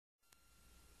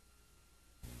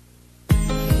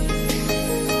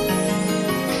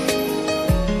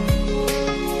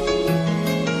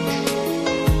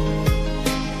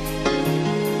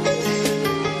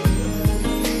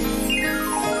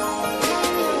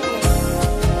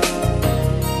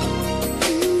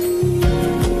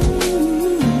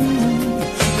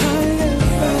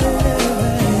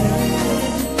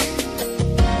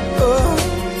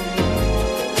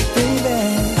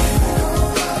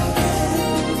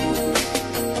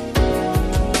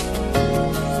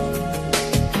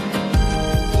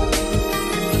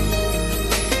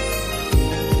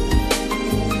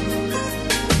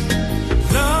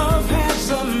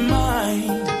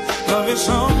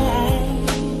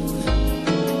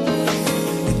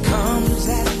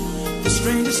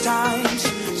strangest times,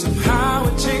 somehow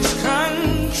it takes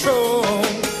control.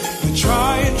 You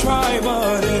try and try,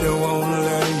 but it won't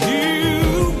let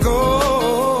you go.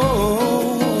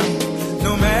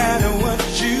 No matter what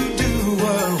you do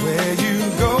or where you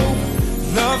go,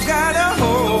 love's got a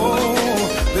hold.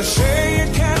 They say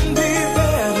it can be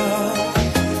better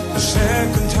the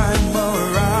second time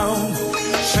around.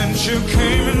 Since you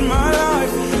came in my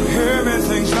life,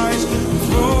 everything's nice,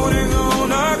 floating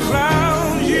on a cloud.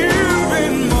 You've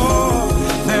been more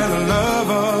than a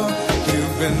lover,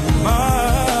 you've been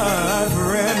my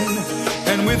friend.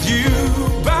 And with you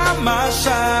by my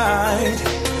side,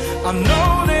 I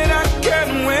know that I can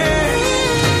win.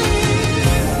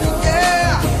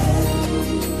 Yeah,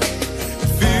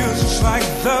 it feels just like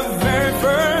the very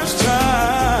first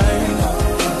time.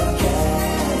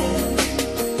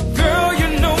 Girl, you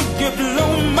know you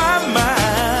blow my mind.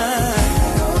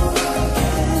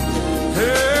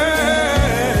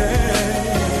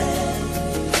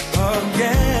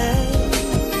 Again.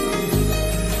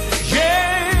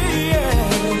 Yeah, yeah.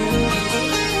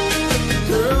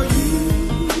 Girl, you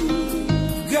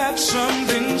got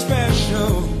something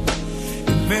special.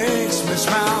 It makes me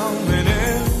smile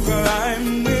whenever I'm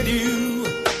with you.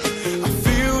 I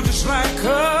feel just like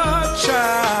a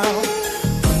child,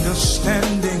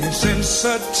 understanding and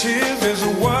sensitivity.